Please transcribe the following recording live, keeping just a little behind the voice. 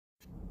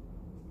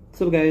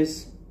What's up,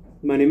 guys?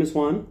 My name is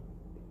Juan.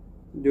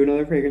 Do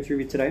another fragrance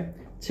review today.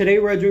 Today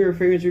we're doing a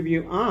fragrance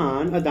review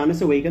on Adonis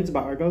Awakens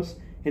by Argos.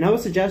 And I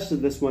was suggested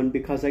this one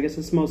because I guess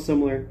it smells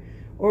similar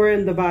or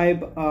in the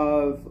vibe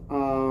of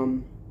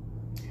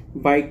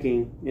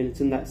Viking, and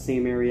it's in that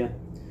same area.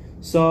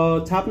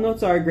 So top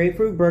notes are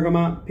grapefruit,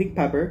 bergamot, pink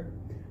pepper.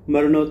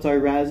 Middle notes are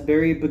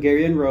raspberry,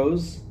 Bulgarian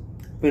rose,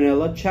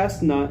 vanilla,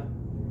 chestnut,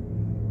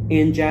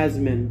 and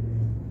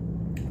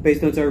jasmine.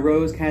 Base notes are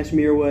rose,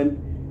 cashmere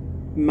wood,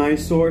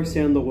 Mysore,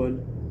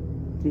 sandalwood.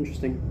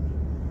 Interesting.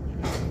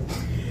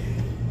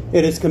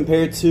 It is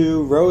compared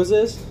to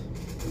Roses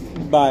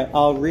by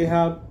Al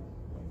Rehab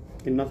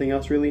and nothing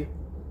else really.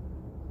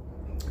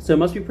 So it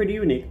must be pretty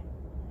unique.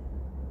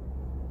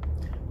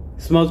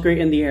 Smells great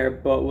in the air,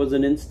 but was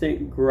an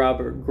instant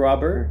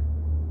grabber.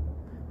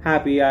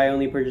 Happy I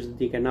only purchased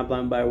the decant, not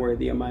blind by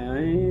worthy of my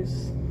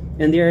eyes.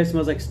 In the air it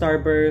smells like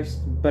Starburst,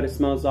 but it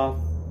smells off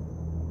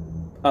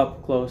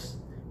up close.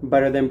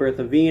 Better than Birth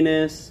of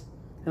Venus.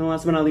 And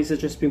last but not least,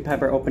 it's just pink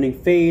pepper opening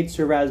fades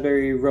to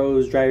raspberry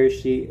rose dryer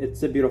sheet.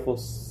 It's a beautiful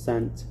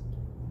scent.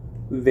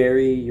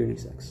 Very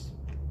unisex.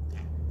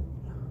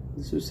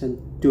 This was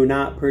sent. Do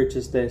not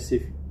purchase this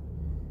if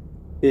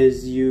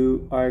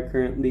you are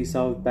currently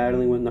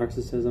self-battling with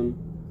narcissism.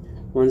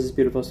 Once this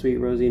beautiful, sweet,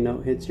 rosy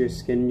note hits your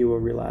skin, you will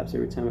relapse.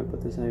 Every time I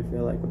put this on, I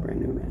feel like a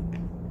brand new man.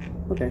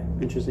 Okay,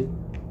 interesting.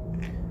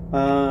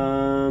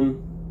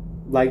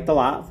 Liked a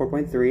lot,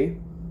 4.3.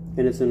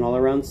 And it's an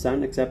all-around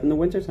scent, except in the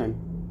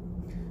wintertime.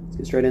 Let's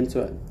get straight into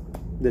it.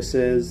 This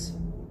is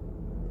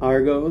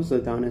Argos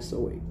Adonis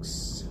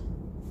Awakes.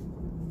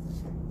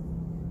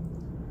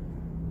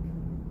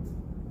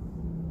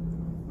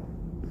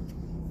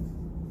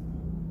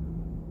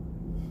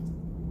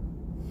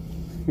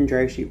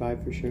 Dry sheet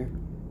vibe for sure.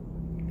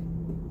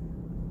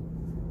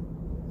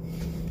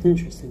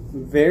 Interesting.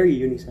 Very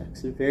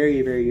unisex.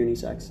 Very, very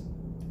unisex.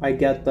 I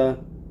get the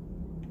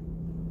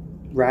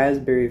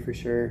raspberry for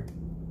sure.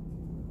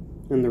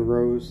 And the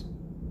rose.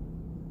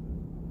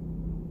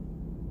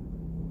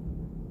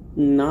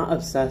 Not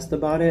obsessed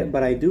about it,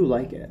 but I do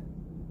like it.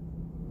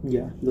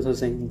 Yeah, that's what I was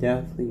saying.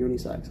 Definitely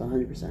unisex,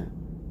 100%.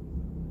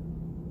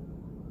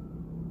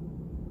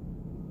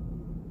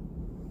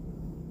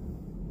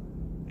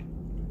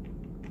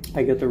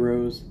 I get the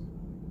rose.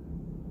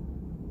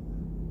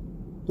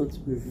 That's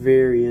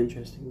very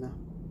interesting though.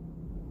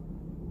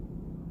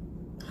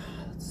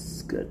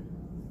 That's good.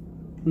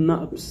 I'm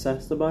not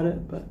obsessed about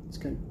it, but it's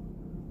good.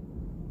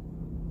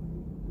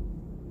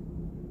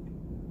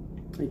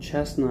 The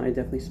chestnut I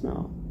definitely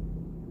smell.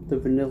 The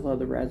vanilla,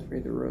 the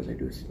raspberry, the rose I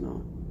do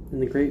smell. And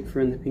the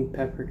grapefruit and the pink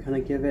pepper kind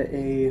of give it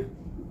a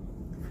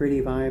fruity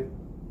vibe.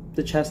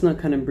 The chestnut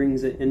kind of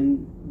brings it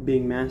in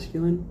being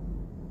masculine.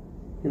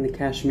 And the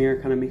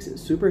cashmere kind of makes it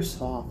super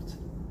soft.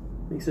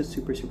 Makes it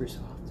super, super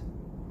soft.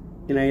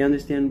 And I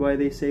understand why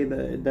they say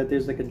that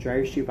there's like a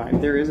dryer sheet vibe.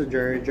 There is a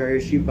dryer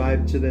sheet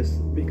vibe to this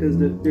because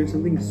there's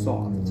something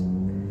soft.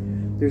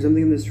 There's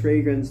something in this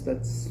fragrance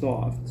that's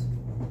soft.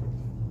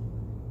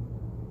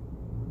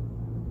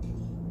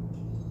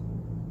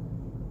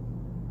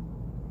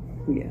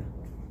 Yeah.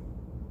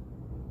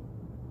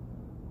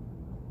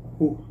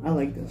 Ooh, I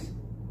like this.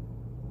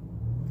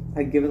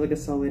 I'd give it like a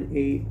solid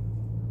 8.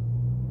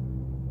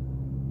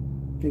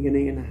 Like an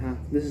 8.5.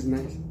 This is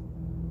nice.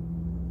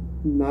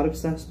 Not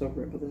obsessed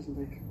over it, but this is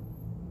nice.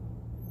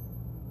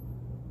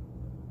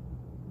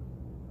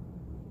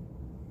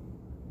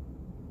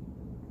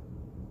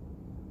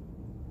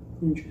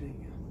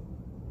 Interesting.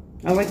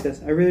 I like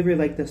this. I really, really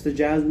like this. The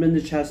jasmine,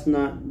 the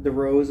chestnut, the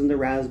rose, and the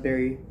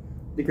raspberry.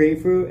 The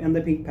grapefruit and the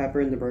pink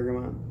pepper and the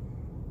bergamot.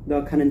 They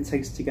all kind of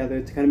entice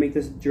together to kind of make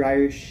this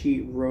dryer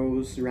sheet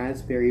rose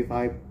raspberry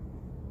vibe.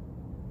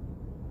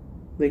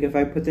 Like if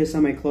I put this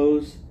on my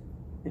clothes,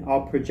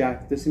 I'll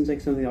project. This seems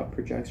like something that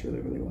projects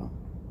really, really well.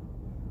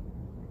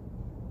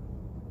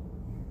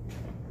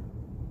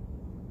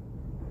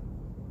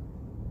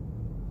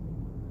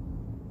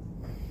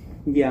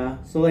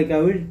 Yeah, so like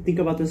I would think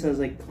about this as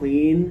like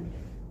clean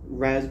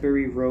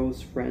raspberry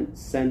rose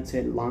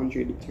scented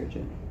laundry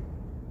detergent.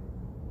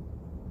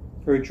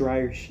 Or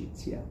dryer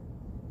sheets, yeah.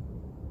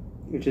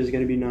 Which is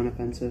going to be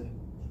non-offensive.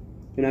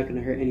 You're not going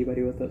to hurt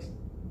anybody with this.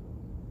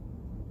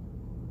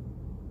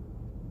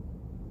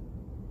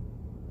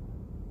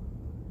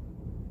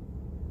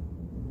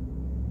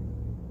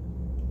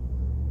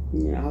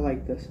 Yeah, I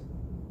like this.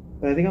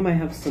 But I think I might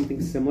have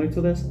something similar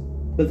to this.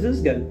 But this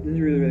is good. This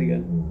is really, really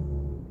good.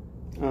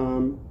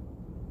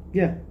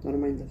 Yeah, I don't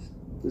mind this.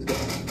 This is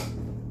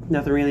good.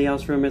 Nothing really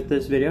else from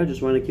this video.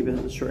 Just want to keep it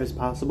as short as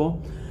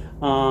possible.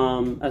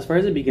 As far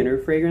as a beginner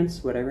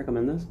fragrance, would I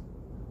recommend this?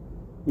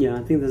 Yeah,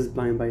 I think this is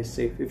Blind by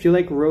Safe. If you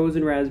like rose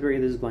and raspberry,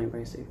 this is Blind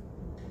by Safe.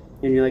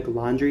 And you like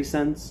laundry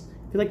scents,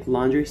 if you like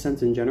laundry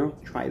scents in general,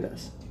 try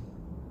this.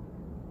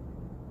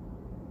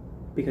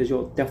 Because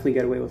you'll definitely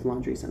get away with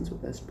laundry scents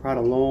with this. Prada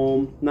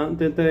L'Homme, not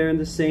that they're in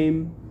the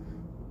same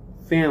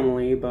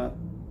family, but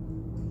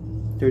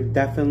they're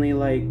definitely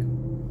like,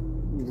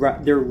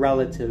 they're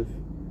relative,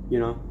 you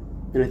know?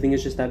 And I think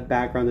it's just that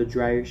background, the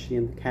dryer sheet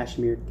and the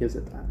cashmere gives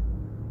it that.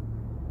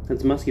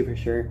 It's musky for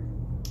sure.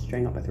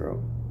 Straying up my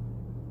throat.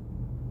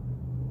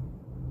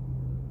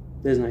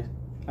 This is nice.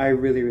 I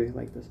really, really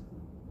like this.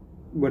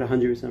 Would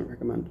 100%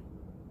 recommend.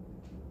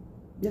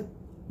 Yeah,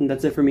 and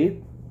that's it for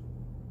me.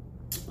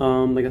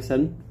 Like I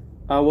said,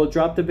 I will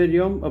drop the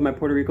video of my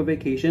Puerto Rico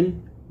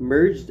vacation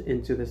merged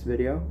into this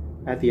video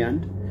at the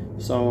end.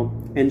 So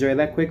enjoy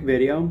that quick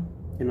video,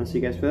 and I'll see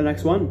you guys for the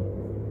next one.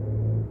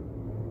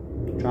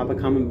 Drop a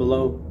comment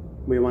below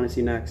what you want to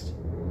see next,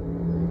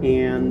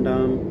 and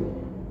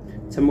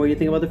tell me what you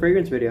think about the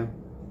fragrance video.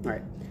 All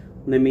right,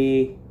 let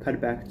me cut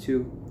it back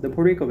to the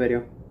Puerto Rico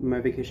video, my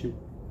vacation.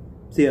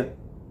 See ya.